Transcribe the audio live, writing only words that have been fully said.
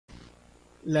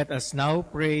Let us now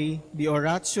pray the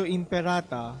Oratio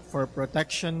Imperata for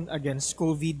protection against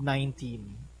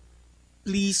COVID-19.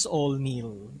 Please all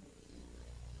kneel.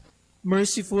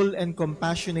 Merciful and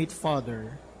compassionate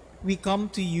Father, we come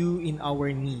to you in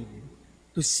our need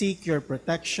to seek your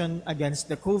protection against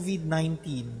the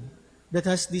COVID-19 that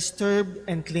has disturbed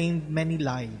and claimed many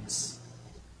lives.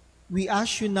 We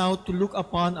ask you now to look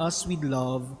upon us with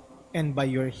love and by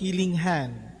your healing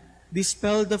hand,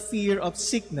 dispel the fear of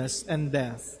sickness and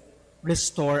death,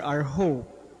 restore our hope,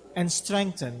 and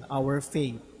strengthen our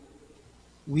faith.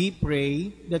 We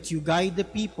pray that you guide the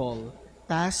people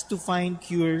tasked to find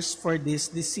cures for this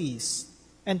disease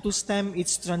and to stem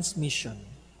its transmission.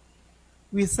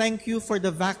 We thank you for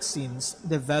the vaccines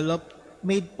developed,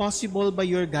 made possible by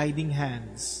your guiding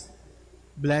hands.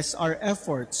 Bless our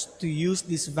efforts to use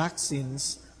these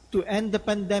vaccines to end the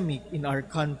pandemic in our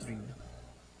country.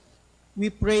 We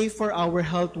pray for our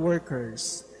health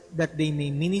workers that they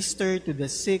may minister to the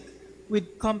sick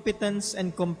with competence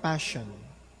and compassion.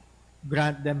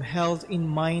 Grant them health in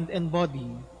mind and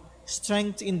body,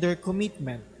 strength in their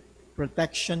commitment,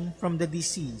 protection from the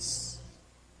disease.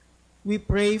 We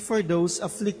pray for those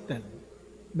afflicted.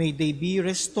 May they be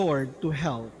restored to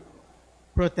health.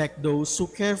 Protect those who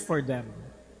care for them.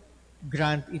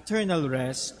 Grant eternal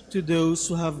rest to those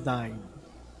who have died.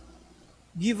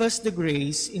 Give us the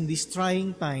grace in these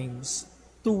trying times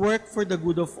to work for the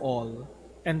good of all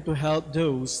and to help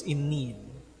those in need.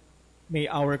 May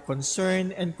our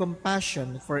concern and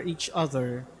compassion for each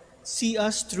other see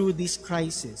us through this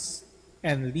crisis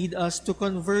and lead us to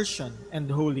conversion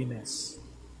and holiness.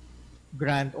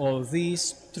 Grant all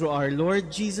this through our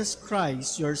Lord Jesus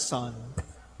Christ, your Son,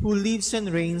 who lives and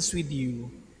reigns with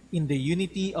you in the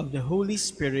unity of the Holy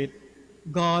Spirit,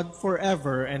 God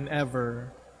forever and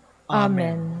ever.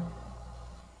 Amen.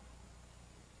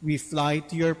 We fly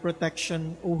to your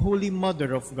protection, O Holy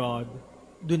Mother of God.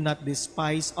 Do not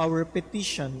despise our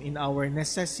petition in our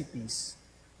necessities,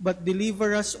 but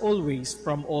deliver us always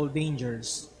from all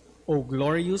dangers, O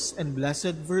glorious and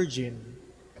blessed Virgin.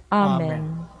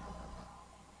 Amen.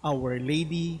 Our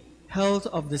Lady, health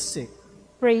of the sick,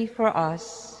 Pray for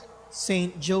us.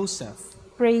 Saint Joseph,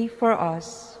 Pray for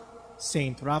us.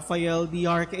 Saint Raphael the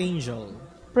Archangel,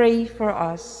 Pray for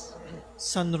us.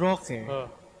 San Roque,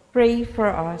 Pray for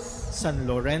us. San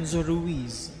Lorenzo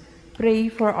Ruiz, Pray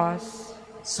for us.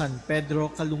 San Pedro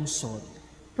Calungsod,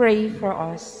 Pray for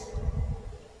us.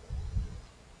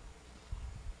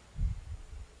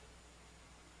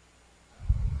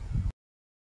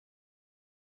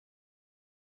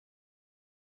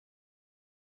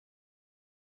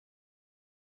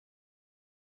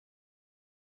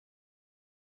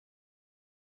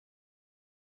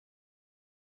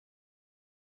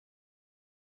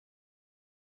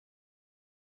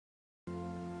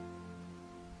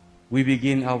 We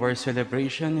begin our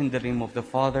celebration in the name of the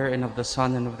Father, and of the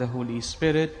Son, and of the Holy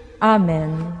Spirit.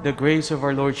 Amen. The grace of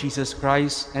our Lord Jesus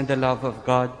Christ, and the love of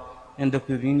God, and the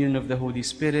communion of the Holy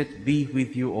Spirit be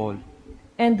with you all.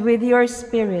 And with your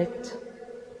spirit.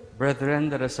 Brethren,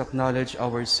 let us acknowledge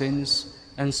our sins,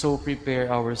 and so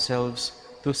prepare ourselves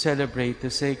to celebrate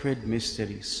the sacred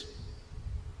mysteries.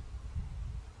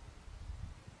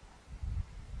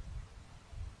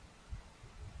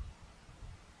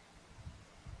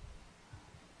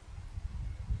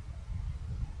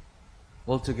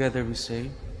 Altogether we say,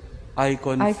 I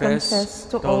confess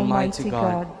to Almighty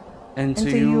God and to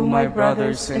you, my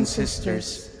brothers and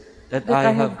sisters, that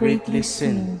I have greatly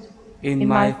sinned in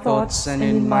my thoughts and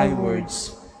in my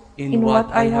words, in what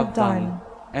I have done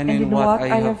and in what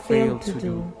I have failed to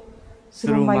do,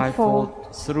 through my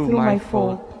fault, through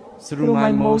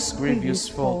my most grievous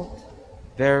fault.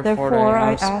 Therefore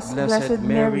I ask Blessed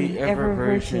Mary, ever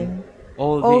Virgin,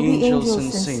 all the angels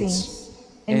and saints,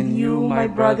 and you, my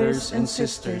brothers and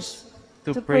sisters,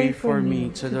 to pray for me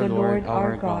to the Lord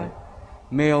our God.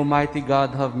 May Almighty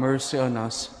God have mercy on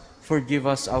us, forgive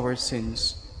us our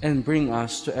sins, and bring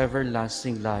us to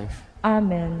everlasting life.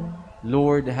 Amen.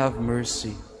 Lord, have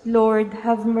mercy. Lord,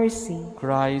 have mercy.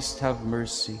 Christ, have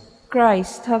mercy.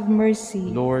 Christ, have mercy.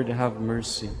 Lord, have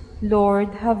mercy.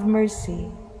 Lord, have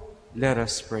mercy. Let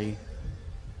us pray.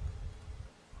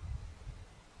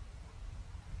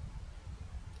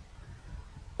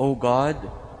 O God,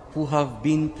 who have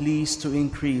been pleased to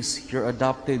increase your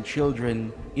adopted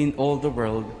children in all the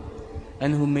world,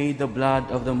 and who made the blood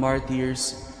of the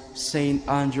martyrs, Saint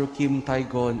Andrew Kim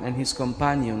Taigon and his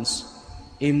companions,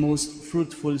 a most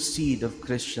fruitful seed of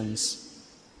Christians,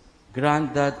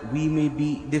 grant that we may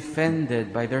be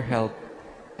defended by their help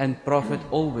and profit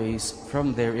always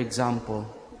from their example.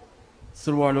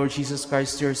 Through our Lord Jesus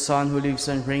Christ, your Son, who lives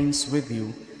and reigns with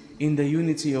you in the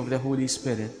unity of the Holy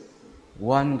Spirit,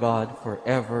 one God,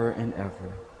 forever and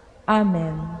ever.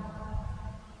 Amen.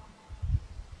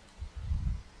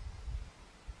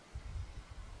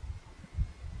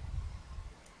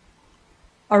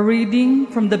 A reading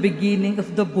from the beginning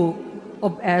of the book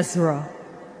of Ezra.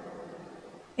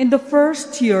 In the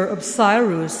first year of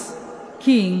Cyrus,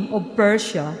 king of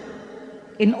Persia,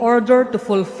 in order to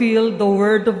fulfill the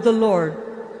word of the Lord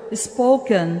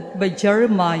spoken by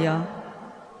Jeremiah,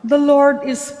 the Lord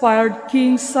inspired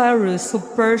King Cyrus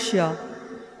of Persia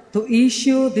to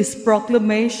issue this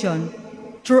proclamation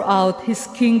throughout his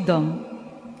kingdom,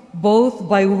 both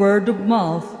by word of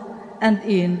mouth and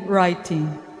in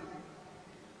writing.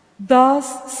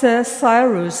 Thus says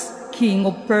Cyrus, king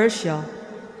of Persia,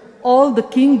 all the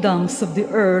kingdoms of the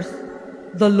earth,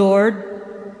 the Lord,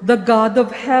 the God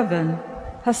of heaven,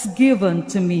 has given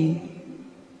to me,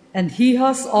 and he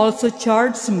has also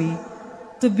charged me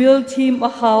to build him a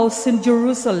house in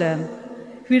Jerusalem,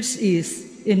 which is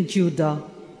in Judah.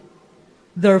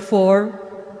 Therefore,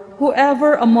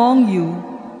 whoever among you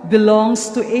belongs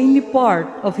to any part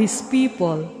of his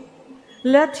people,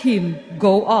 let him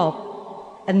go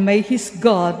up, and may his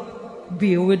God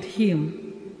be with him.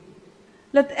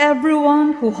 Let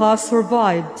everyone who has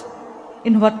survived,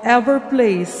 in whatever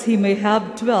place he may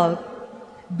have dwelt,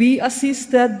 be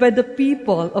assisted by the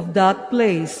people of that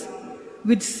place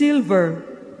with silver,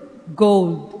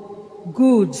 gold,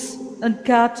 goods, and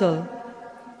cattle,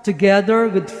 together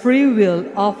with freewill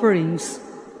offerings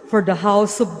for the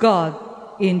house of God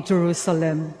in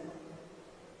Jerusalem.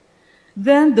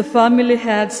 Then the family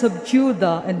heads of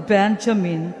Judah and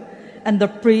Benjamin, and the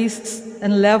priests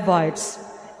and Levites,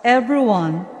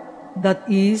 everyone, that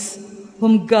is,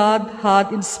 whom God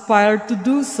had inspired to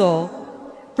do so,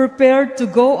 prepared to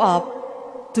go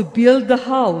up to build the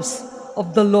house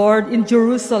of the Lord in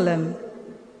Jerusalem.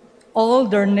 All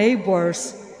their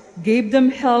neighbors gave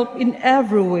them help in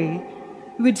every way,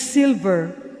 with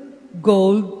silver,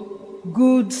 gold,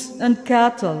 goods, and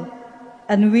cattle,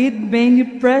 and with many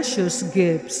precious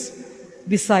gifts,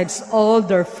 besides all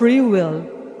their freewill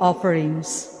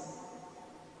offerings.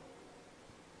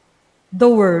 The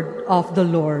word of the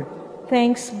Lord.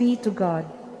 Thanks be to God.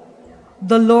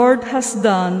 The Lord has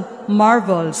done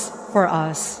marvels for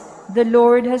us. The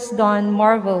Lord has done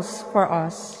marvels for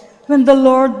us. When the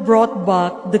Lord brought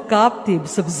back the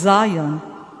captives of Zion,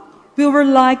 we were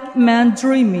like men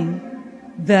dreaming.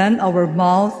 Then our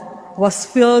mouth was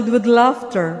filled with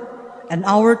laughter, and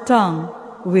our tongue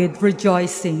with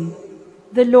rejoicing.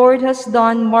 The Lord has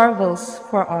done marvels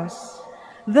for us.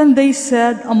 Then they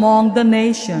said among the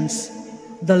nations,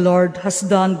 the Lord has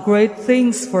done great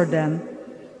things for them.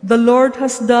 The Lord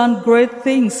has done great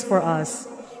things for us.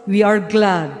 We are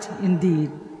glad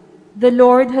indeed. The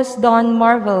Lord has done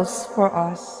marvels for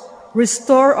us.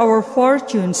 Restore our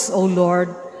fortunes, O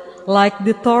Lord, like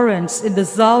the torrents in the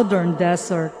southern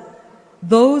desert.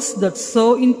 Those that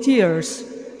sow in tears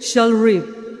shall reap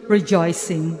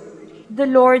rejoicing. The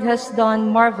Lord has done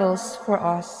marvels for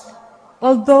us.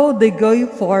 Although they go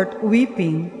forth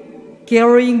weeping,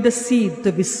 carrying the seed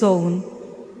to be sown,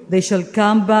 they shall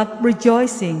come back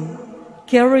rejoicing,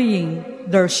 carrying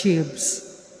their sheaves.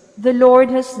 The Lord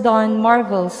has done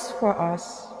marvels for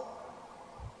us.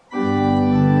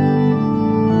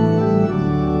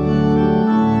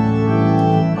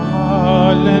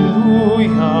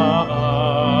 Alleluia,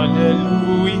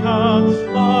 alleluia,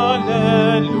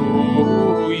 alleluia.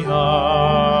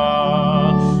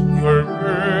 Your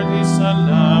word is a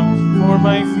lamp for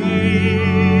my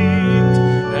feet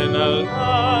and a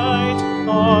light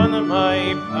on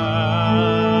my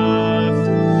path.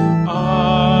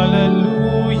 Alleluia,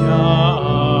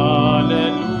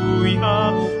 alleluia,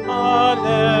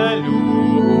 alleluia.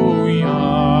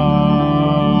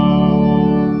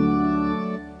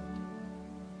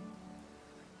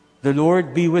 The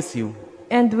Lord be with you.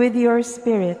 And with your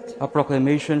spirit. A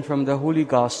proclamation from the Holy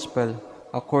Gospel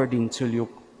according to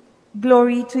Luke.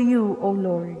 Glory to you, O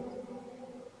Lord.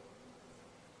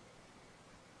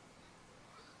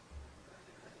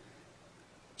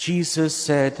 Jesus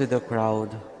said to the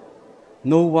crowd,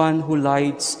 "No one who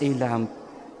lights a lamp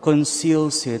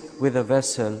conceals it with a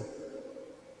vessel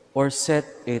or set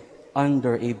it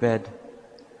under a bed.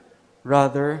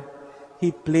 Rather,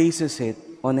 he places it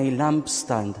on a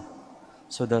lampstand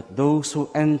so that those who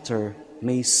enter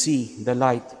may see the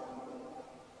light.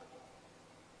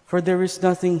 For there is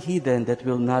nothing hidden that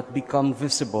will not become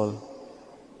visible,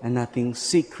 and nothing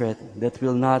secret that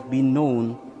will not be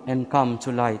known and come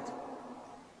to light.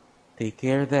 Take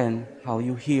care then how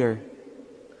you hear.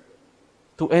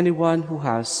 To anyone who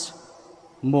has,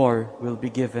 more will be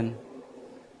given,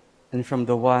 and from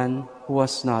the one who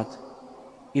has not,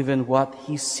 even what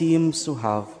he seems to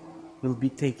have will be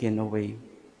taken away.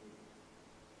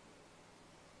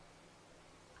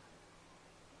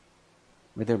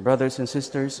 My dear brothers and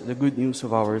sisters, the good news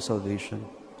of our salvation.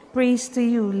 Praise to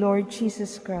you, Lord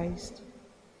Jesus Christ.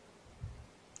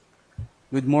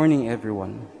 Good morning,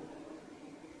 everyone.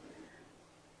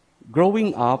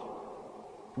 Growing up,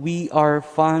 we are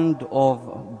fond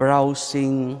of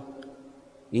browsing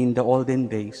in the olden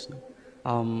days,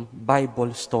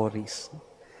 Bible stories.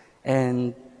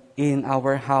 And in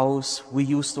our house, we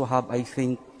used to have, I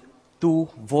think, 2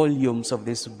 volumes of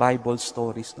these Bible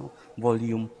stories, no?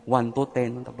 Volume 1 to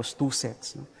 10, tapos 2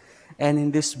 sets. No? And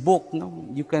in this book, no,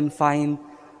 you can find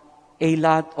a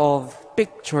lot of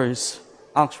pictures,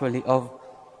 actually, of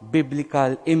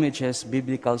biblical images,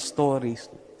 biblical stories,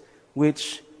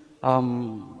 which,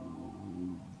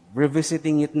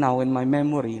 revisiting it now in my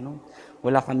memory, no,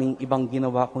 wala kaming ibang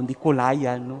ginawa kundi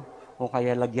kulayan, no, o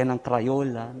kaya lagyan ng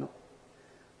Crayola, no,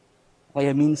 kaya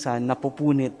minsan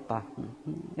napupunit pa.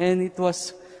 And it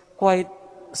was quite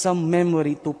some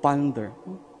memory to ponder.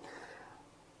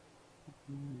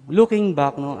 Looking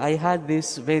back, no, I had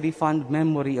this very fond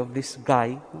memory of this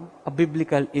guy, no, a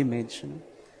biblical image, no,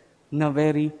 na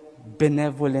very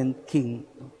benevolent king.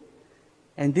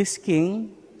 And this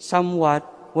king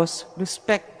somewhat was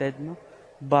respected, no,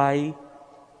 by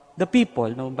the people,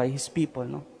 no, by his people,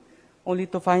 no. Only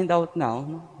to find out now,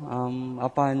 no,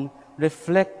 upon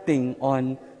reflecting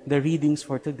on the readings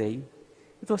for today,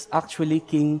 it was actually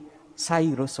King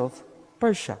Cyrus of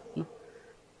Persia, no?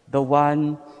 The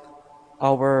one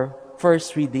our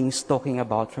first reading is talking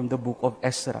about from the book of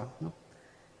Ezra. No?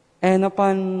 And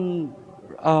upon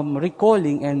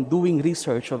recalling and doing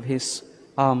research of his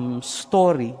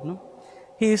story, no?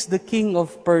 He is the king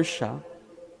of Persia,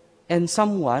 and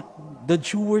somewhat the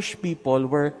Jewish people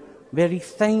were very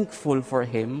thankful for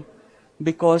him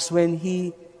because when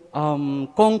he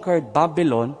conquered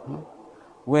Babylon, no?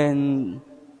 When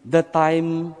the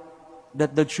time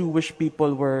that the Jewish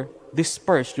people were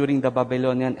dispersed during the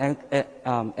Babylonian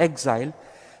exile,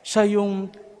 siya yung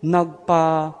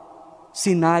nagpa-sinaya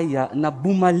na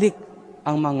bumalik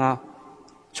ang mga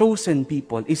chosen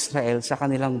people, Israel, sa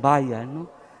kanilang bayan, no?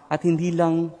 At hindi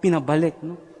lang pinabalik,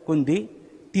 no? Kundi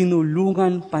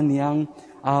tinulungan pa niyang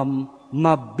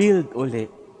mabuild uli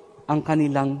ang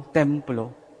kanilang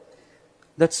templo.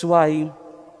 That's why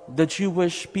the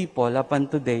Jewish people up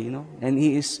until today, no, and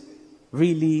he is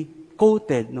really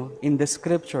quoted, no, in the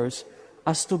scriptures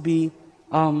as to be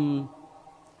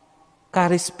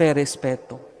caris per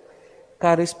respeto.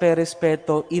 Caris per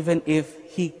respeto, even if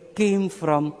he came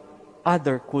from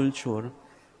other culture.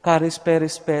 Caris per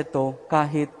respeto,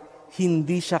 kahit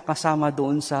hindi siya kasama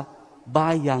doon sa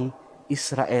bayang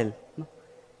Israel.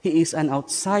 He is an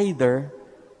outsider,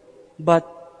 but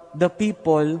the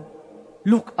people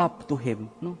look up to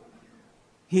him. No?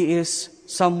 He is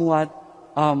somewhat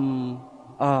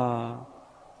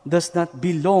does not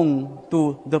belong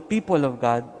to the people of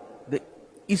God, the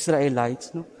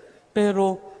Israelites, no?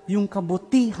 Pero yung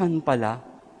kabutihan pala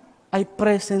ay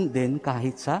present din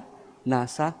kahit sa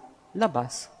nasa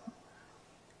labas.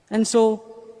 And so,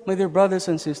 my dear brothers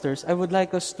and sisters, I would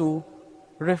like us to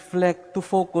reflect, to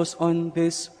focus on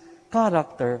this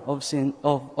character of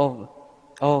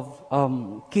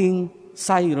King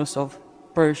Cyrus of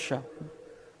Persia.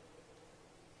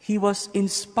 He was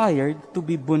inspired to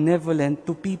be benevolent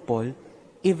to people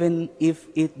even if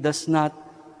it does not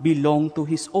belong to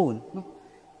his own. No?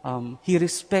 He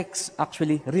respects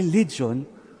actually religion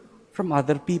from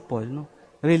other people, no?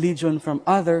 Religion from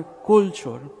other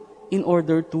culture in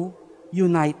order to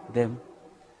unite them.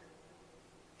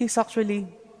 He's actually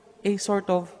a sort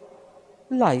of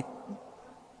light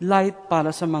para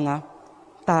sa mga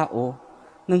tao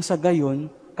nang sa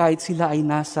gayon kahit sila ay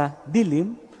nasa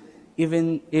dilim,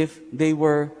 even if they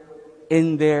were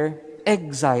in their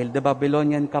exile, the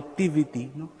Babylonian captivity,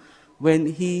 no? When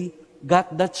he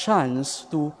got the chance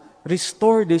to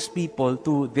restore these people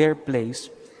to their place,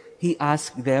 he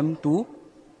asked them to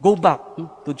go back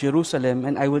to Jerusalem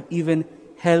and I will even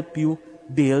help you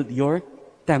build your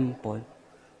temple.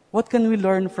 What can we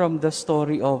learn from the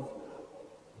story of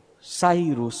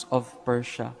Cyrus of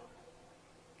Persia?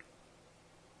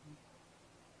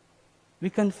 We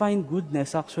can find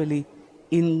goodness actually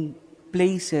in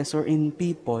places or in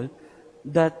people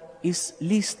that is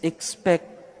least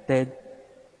expected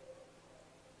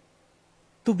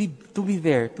to be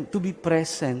there, to be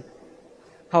present.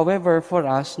 However, for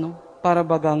us, no, para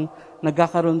bagang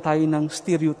nagkakaroon tayo ng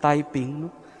stereotyping, no,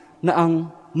 na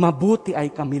ang mabuti ay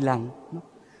kami lang, no,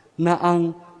 na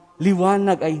ang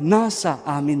liwanag ay nasa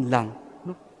amin lang,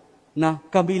 no, na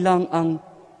kami lang ang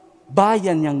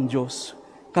bayan niyang Diyos.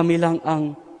 Kami lang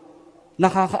ang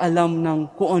nakakaalam ng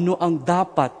kung ano ang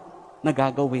dapat na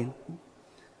gagawin.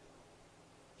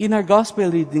 In our gospel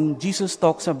reading, Jesus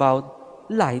talks about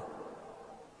light.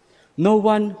 No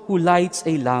one who lights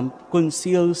a lamp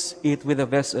conceals it with a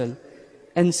vessel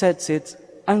and sets it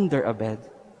under a bed.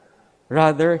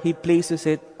 Rather, he places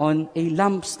it on a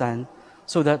lampstand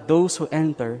so that those who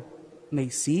enter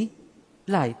may see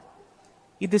light.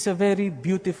 It is a very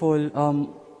beautiful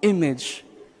image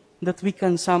that we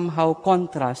can somehow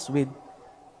contrast with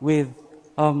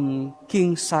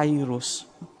King Cyrus.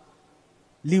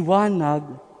 Liwanag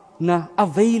na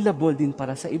available din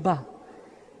para sa iba.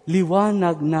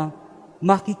 Liwanag na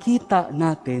makikita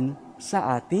natin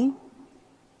sa ating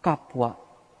kapwa.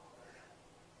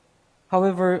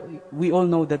 However, we all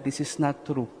know that this is not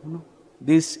true. No?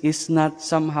 This is not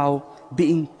somehow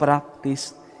being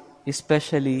practiced,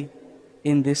 especially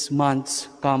in this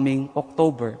month's coming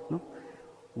October. No?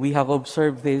 We have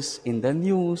observed this in the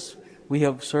news. We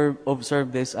have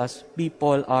observed this as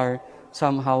people are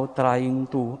somehow trying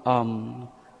to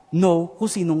know kung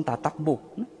sinong tatakbo.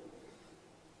 No?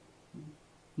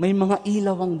 May mga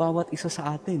ilaw ang bawat isa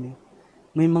sa atin.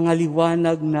 May mga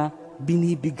liwanag na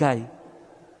binibigay.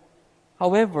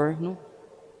 However, no,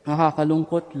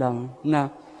 nakakalungkot lang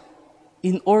na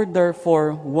in order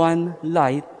for one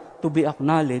light to be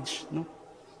acknowledged, no,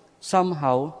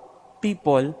 somehow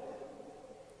people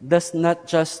does not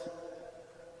just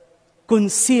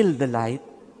conceal the light,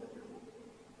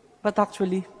 but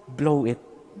actually blow it.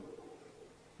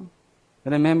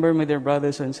 Remember, my dear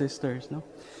brothers and sisters, no?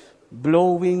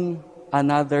 Blowing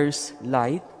another's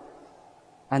light,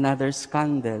 another's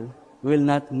candle, will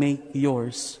not make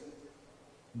yours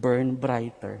burn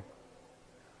brighter.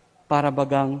 Para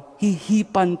bagang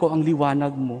hihipan ko ang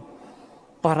liwanag mo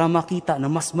para makita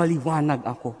na mas maliwanag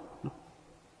ako.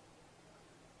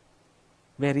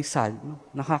 Very sad, no?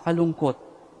 Nakakalungkot.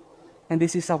 And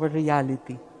this is our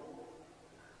reality.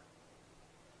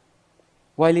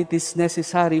 While it is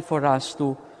necessary for us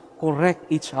to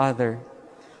correct each other,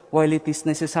 while it is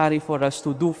necessary for us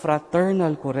to do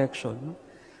fraternal correction, no,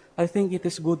 I think it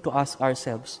is good to ask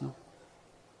ourselves, no,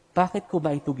 bakit ko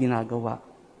ba ito ginagawa?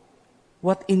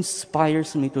 What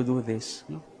inspires me to do this?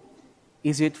 No?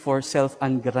 Is it for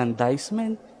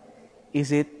self-aggrandizement?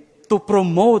 Is it to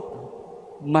promote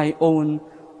my own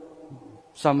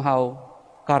somehow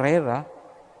karera?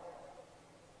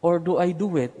 Or do I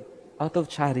do it out of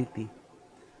charity?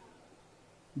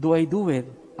 Do I do it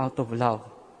out of love?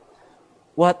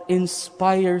 What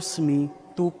inspires me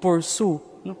to pursue,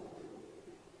 no,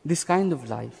 this kind of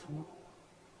life? No?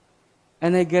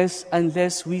 And I guess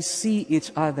unless we see each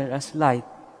other as light,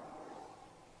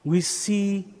 we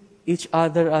see each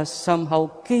other as somehow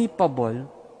capable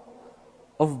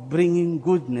of bringing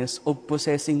goodness, of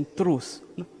possessing truth.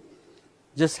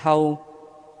 Just how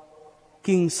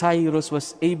King Cyrus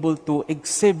was able to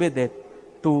exhibit it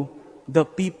to the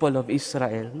people of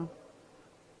Israel. No?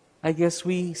 I guess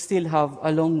we still have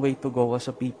a long way to go as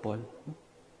a people.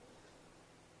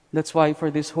 That's why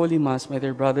for this Holy Mass, my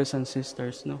dear brothers and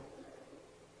sisters, no,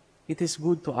 it is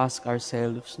good to ask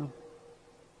ourselves, no,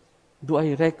 do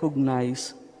I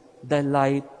recognize the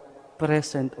light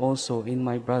present also in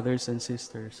my brothers and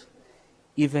sisters,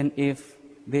 even if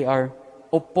they are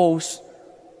opposed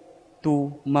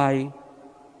to my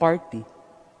party,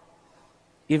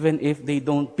 even if they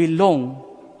don't belong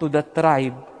to the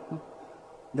tribe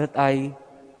that I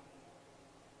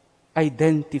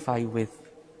identify with?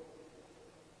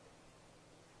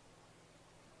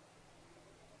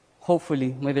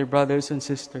 Hopefully, my dear brothers and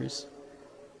sisters,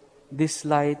 this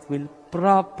light will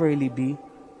properly be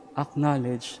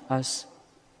acknowledged as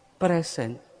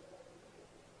present.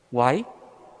 Why?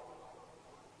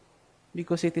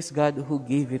 Because it is God who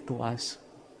gave it to us.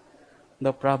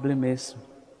 The problem is,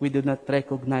 we do not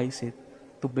recognize it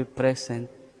to be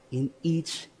present in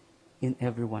each and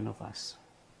every one of us.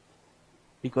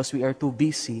 Because we are too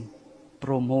busy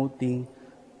promoting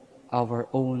our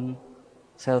own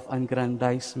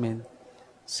self-aggrandizement,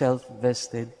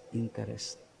 self-vested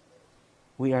interest.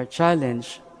 We are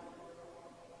challenged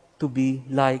to be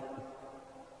like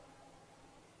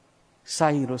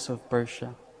Cyrus of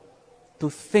Persia, to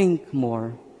think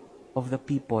more of the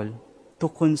people, to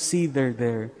consider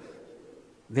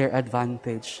their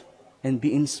advantage, and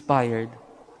be inspired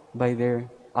by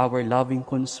our loving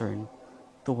concern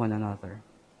to one another.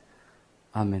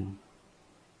 Amen.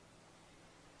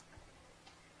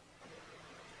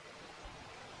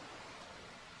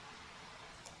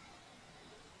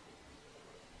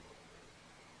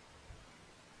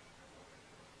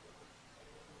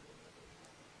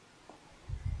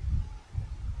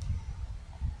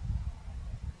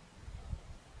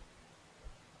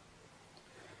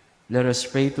 Let us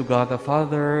pray to God the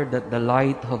Father that the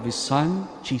light of His Son,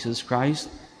 Jesus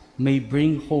Christ, may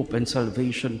bring hope and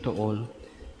salvation to all.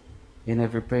 In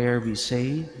every prayer we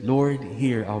say, Lord,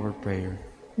 hear our prayer.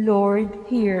 Lord,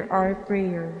 hear our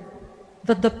prayer.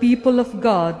 That the people of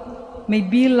God may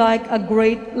be like a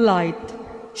great light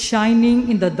shining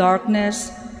in the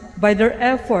darkness by their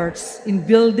efforts in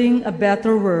building a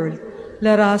better world,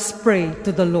 let us pray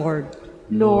to the Lord.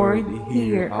 Lord,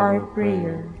 hear our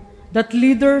prayer. That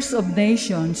leaders of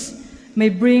nations may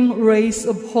bring rays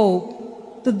of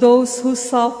hope to those who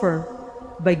suffer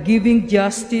by giving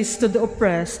justice to the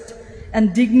oppressed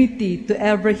and dignity to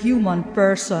every human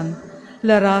person,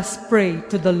 let us pray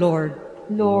to the Lord.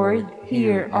 Lord,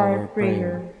 hear our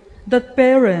prayer. That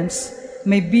parents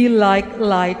may be like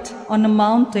light on a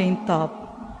mountain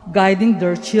top, guiding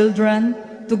their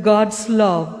children to God's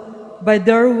love by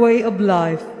their way of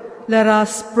life, let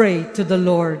us pray to the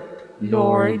Lord.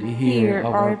 Lord, hear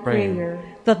our prayer.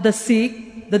 That the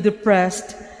sick, the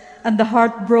depressed, and the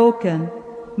heartbroken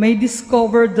may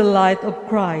discover the light of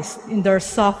Christ in their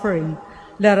suffering,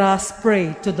 let us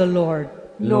pray to the Lord.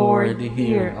 Lord,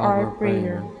 hear our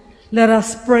prayer. Let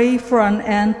us pray for an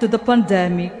end to the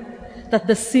pandemic, that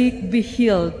the sick be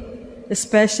healed,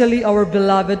 especially our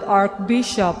beloved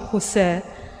Archbishop Jose,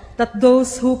 that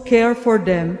those who care for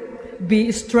them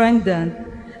be strengthened,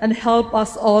 and help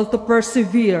us all to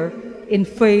persevere in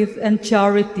faith and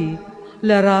charity.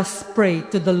 Let us pray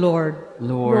to the Lord.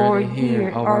 Lord,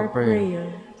 hear our prayer.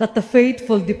 That the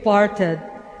faithful departed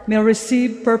may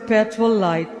receive perpetual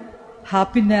light,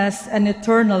 happiness, and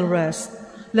eternal rest.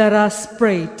 Let us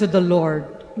pray to the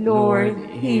Lord. Lord,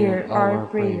 hear our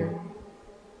prayer.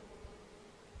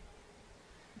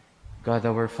 God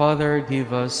our Father,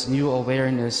 give us new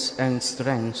awareness and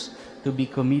strength to be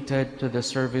committed to the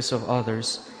service of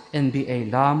others and be a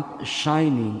lamp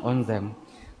shining on them.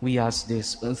 We ask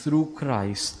this through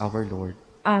Christ our Lord.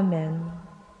 Amen.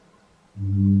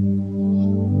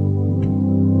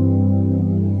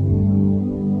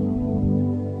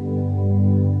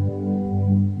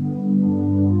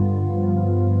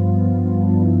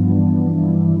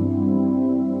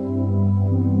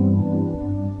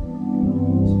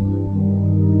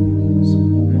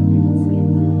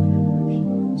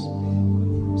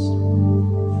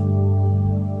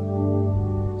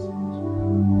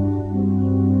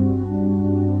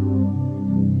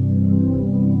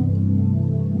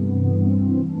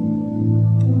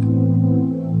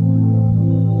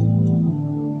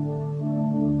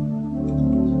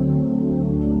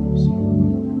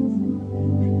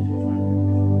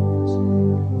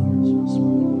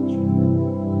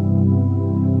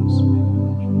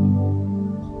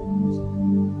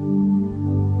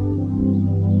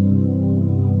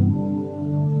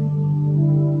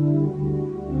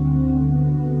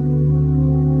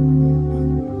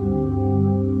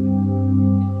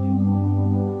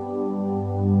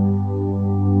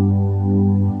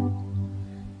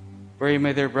 Pray,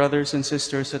 my dear brothers and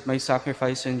sisters, that my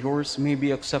sacrifice and yours may be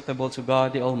acceptable to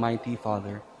God, the Almighty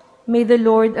Father. May the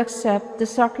Lord accept the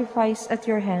sacrifice at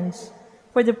your hands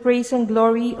for the praise and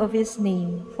glory of his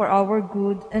name, for our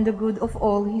good and the good of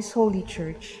all his holy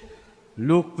church.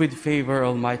 Look with favor,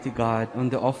 Almighty God, on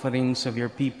the offerings of your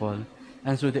people,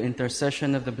 and through the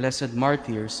intercession of the blessed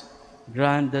martyrs,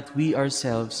 grant that we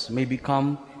ourselves may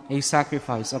become a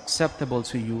sacrifice acceptable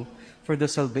to you for the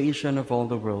salvation of all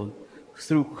the world,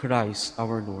 through Christ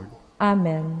our Lord.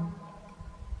 Amen.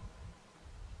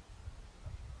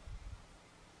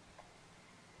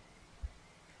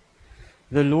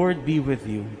 The Lord be with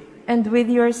you. And with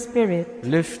your spirit.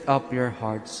 Lift up your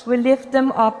hearts. We lift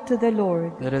them up to the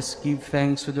Lord. Let us give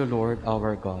thanks to the Lord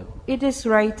our God. It is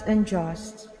right and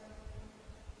just.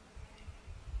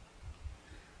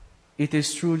 It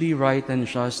is truly right and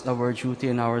just, our duty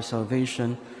and our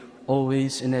salvation,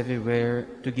 always and everywhere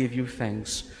to give you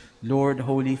thanks, Lord,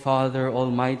 Holy Father,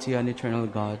 Almighty and Eternal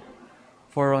God.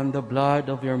 For on the blood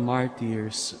of your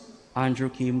martyrs, Andrew,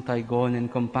 Kim, Taigon,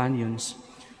 and companions,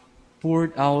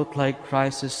 poured out like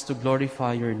crisis to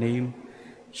glorify your name,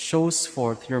 shows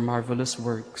forth your marvelous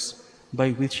works,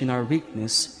 by which in our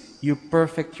weakness you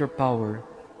perfect your power,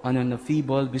 and on the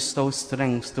feeble bestow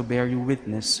strength to bear you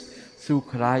witness, through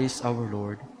Christ our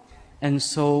Lord. And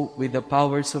so, with the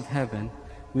powers of heaven,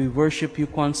 we worship you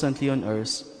constantly on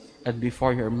earth, and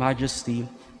before your majesty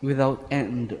without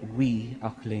end we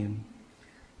acclaim.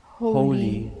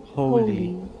 Holy,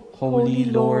 holy, holy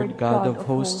Lord God of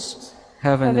hosts,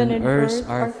 heaven and earth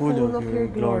are full of your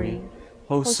glory.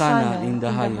 Hosanna in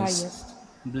the highest.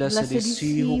 Blessed is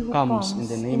he who comes in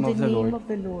the name of the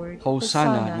Lord.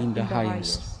 Hosanna in the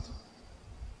highest.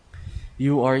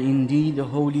 You are indeed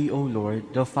holy, O Lord,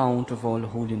 the fount of all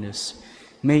holiness.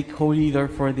 Make holy,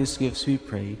 therefore, these gifts, we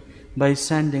pray, by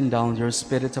sending down your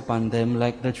Spirit upon them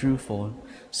like the dewfall,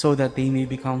 so that they may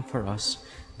become for us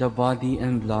the body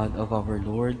and blood of our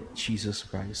Lord Jesus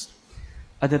Christ.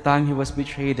 At the time he was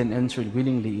betrayed and entered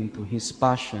willingly into his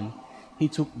passion, he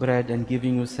took bread and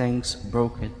giving you thanks,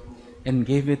 broke it, and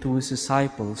gave it to his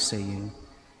disciples, saying,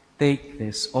 "Take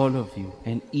this, all of you,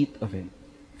 and eat of it,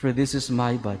 for this is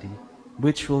my body,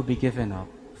 which will be given up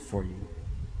for you."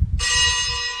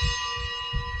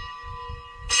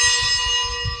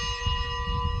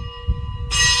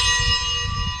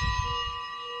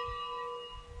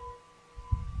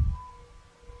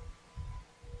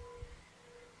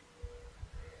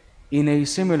 In a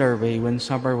similar way, when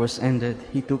supper was ended,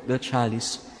 he took the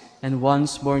chalice, and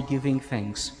once more giving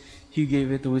thanks, he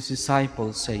gave it to his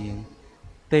disciples, saying,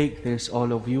 "Take this,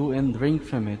 all of you, and drink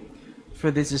from it, for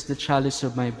this is the chalice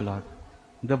of my blood,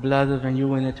 the blood of the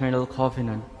new and eternal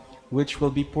covenant, which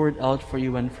will be poured out for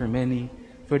you and for many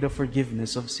for the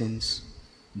forgiveness of sins.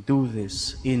 Do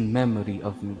this in memory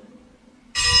of me."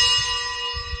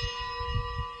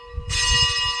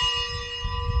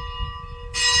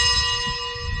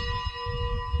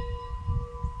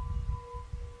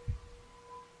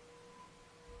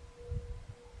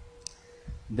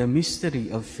 The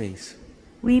mystery of faith.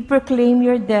 We proclaim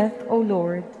your death, O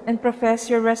Lord, and profess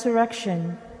your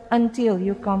resurrection until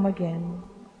you come again.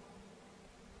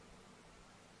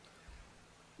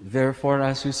 Therefore,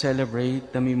 as we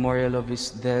celebrate the memorial of his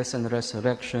death and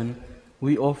resurrection,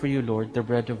 we offer you, Lord, the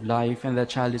bread of life and the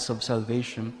chalice of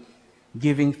salvation,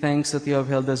 giving thanks that you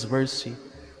have held us worthy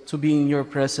to be in your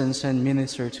presence and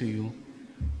minister to you.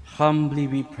 Humbly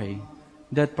we pray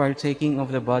that partaking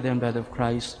of the body and blood of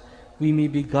Christ, we may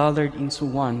be gathered into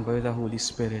one by the Holy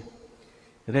Spirit.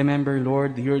 Remember,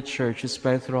 Lord, your church is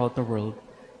spread throughout the world,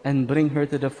 and bring her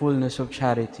to the fullness of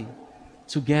charity,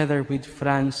 together with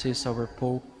Francis, our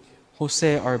Pope,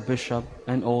 Jose, our Bishop,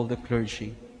 and all the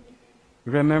clergy.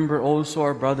 Remember also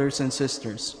our brothers and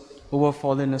sisters who have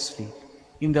fallen asleep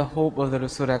in the hope of the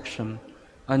resurrection,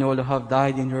 and all who have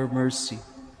died in your mercy.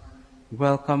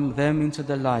 Welcome them into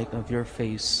the light of your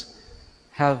face.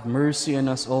 Have mercy on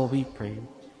us all, we pray,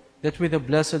 that with the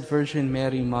Blessed Virgin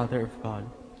Mary, Mother of God,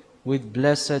 with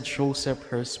blessed Joseph,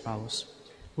 her spouse,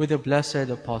 with the blessed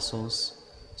apostles,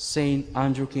 Saint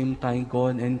Andrew Kim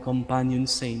Tai-gon and companion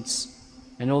saints,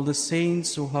 and all the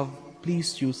saints who have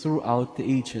pleased you throughout the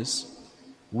ages,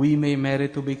 we may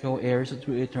merit to be co-heirs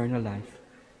to eternal life,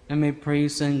 and may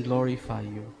praise and glorify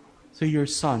you through your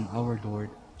Son, our Lord,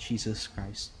 Jesus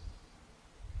Christ.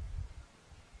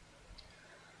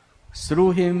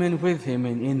 Through him and with him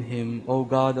and in him, O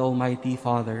God, Almighty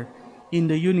Father, in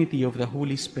the unity of the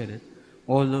Holy Spirit,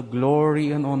 all the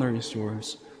glory and honor is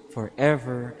yours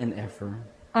forever and ever.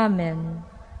 Amen.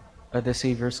 At the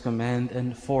Savior's command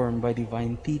and formed by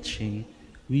divine teaching,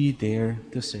 we dare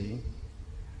to say,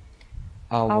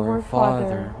 Our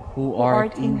Father, who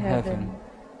art in heaven,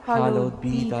 hallowed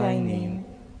be thy name.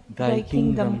 Thy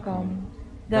kingdom come,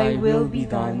 thy will be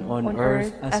done on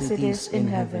earth as it is in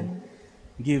heaven.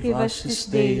 Give us this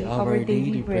day our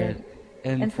daily bread,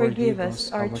 and forgive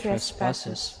us our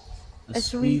trespasses,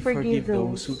 as we forgive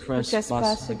those who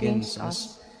trespass against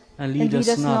us. And lead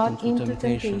us not into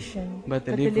temptation, but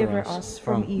deliver us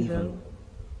from evil.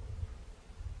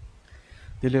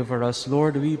 Deliver us,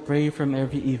 Lord, we pray, from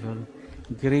every evil.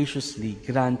 Graciously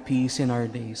grant peace in our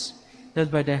days, that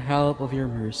by the help of your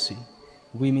mercy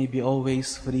we may be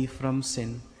always free from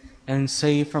sin and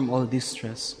safe from all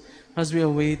distress, as we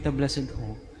await the blessed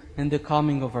hope and the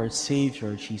coming of our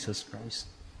Savior, Jesus Christ.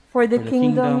 For the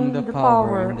kingdom, the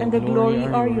power, and the glory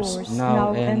are yours,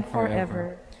 now and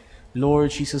forever.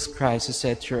 Lord Jesus Christ, who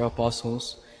said to your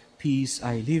apostles, Peace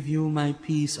I leave you, my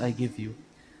peace I give you.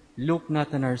 Look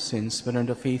not on our sins, but on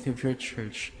the faith of your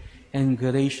church, and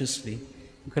graciously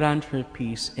grant her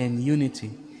peace and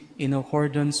unity in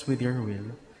accordance with your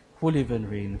will, who live and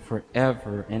reign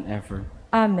forever and ever.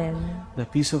 Amen. The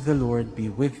peace of the Lord be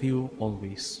with you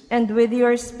always. And with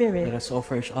your Let spirit. us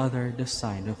offer each other the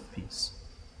sign of peace.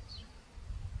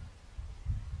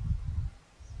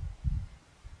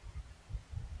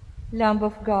 Lamb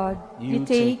of God, you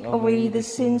take away the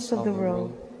sins of the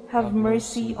world. Have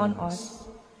mercy on us.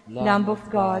 Lamb of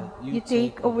God, you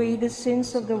take away the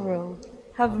sins of the world.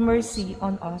 Have mercy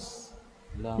on us.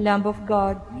 Lamb of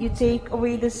God, you take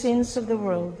away the sins of the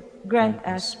world. Grant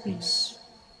us peace.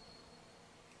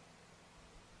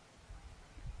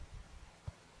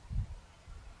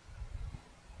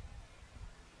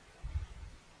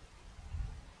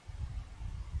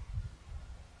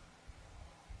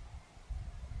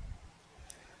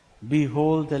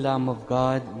 Behold the Lamb of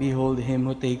God, behold him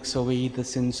who takes away the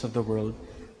sins of the world.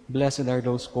 Blessed are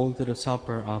those called to the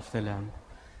supper of the Lamb.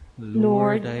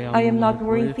 Lord, I am not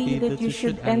worthy that you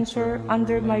should enter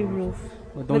under my roof,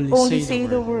 but only say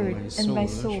the word, and my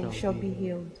soul shall be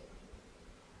healed.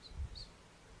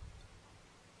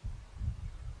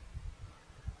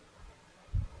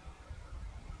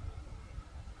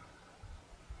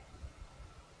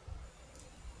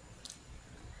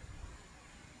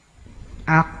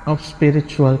 Act of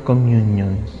Spiritual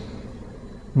Communion.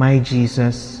 My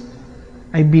Jesus,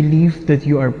 I believe that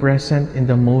you are present in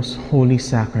the most holy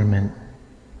sacrament.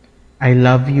 I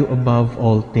love you above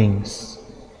all things,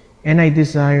 and I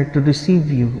desire to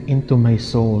receive you into my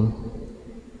soul.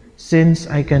 Since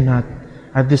I cannot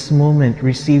at this moment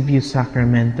receive you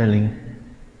sacramentally,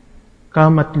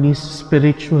 come at least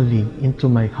spiritually into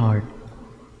my heart.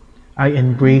 I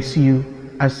embrace you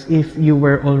as if you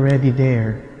were already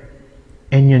there,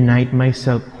 and unite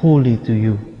myself wholly to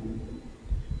you.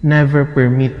 Never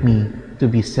permit me to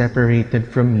be separated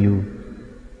from you.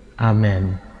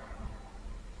 Amen.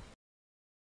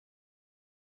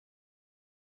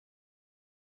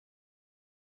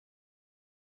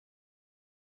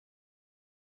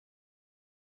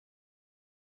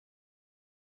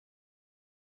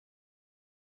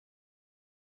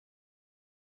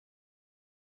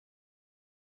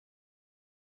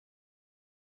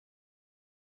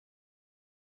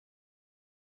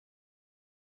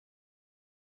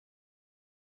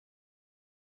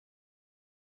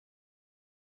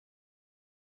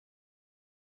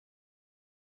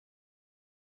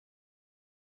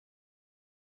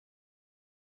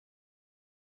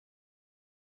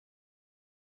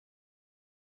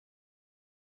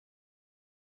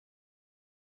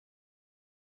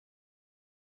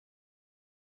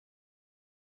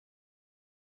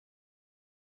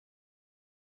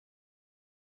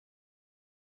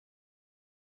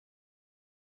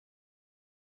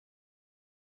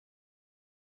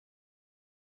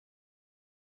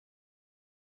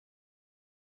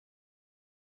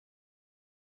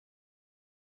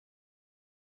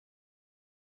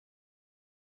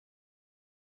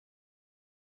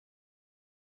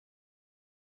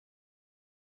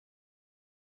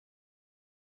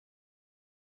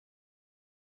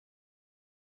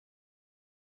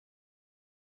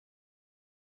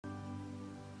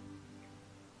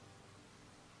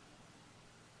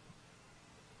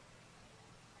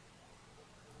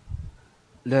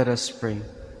 Let us pray.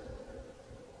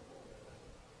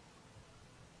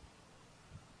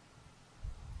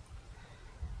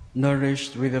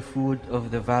 Nourished with the food of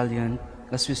the valiant,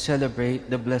 as we celebrate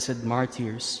the blessed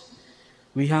martyrs,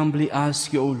 we humbly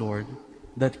ask you, O Lord,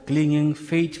 that clinging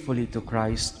faithfully to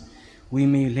Christ, we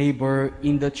may labor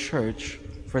in the Church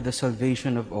for the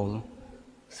salvation of all,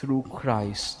 through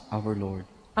Christ our Lord.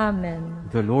 Amen.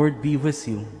 The Lord be with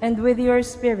you. And with your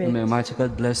spirit. And may Almighty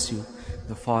God bless you,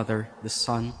 the Father, the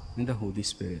Son, and the Holy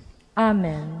Spirit.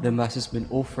 Amen. The Mass has been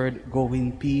offered. Go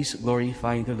in peace,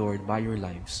 glorifying the Lord by your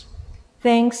lives.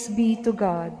 Thanks be to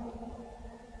God.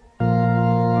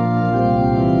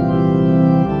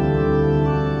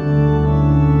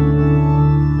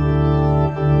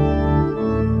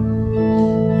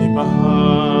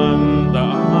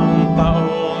 Limahandang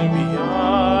taong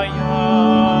biyaya,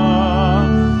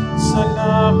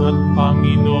 salamat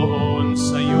Panginoon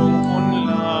sa iyong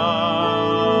kunlang.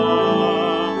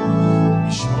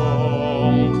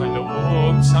 Isyong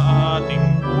kaloob sa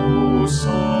ating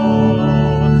puso,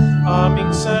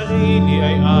 aming sarili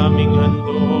ay aming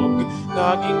handog,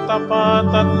 laging tapat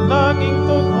at laging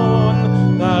tugon,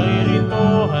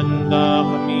 naririto handa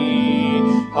kami,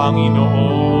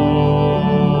 Panginoon.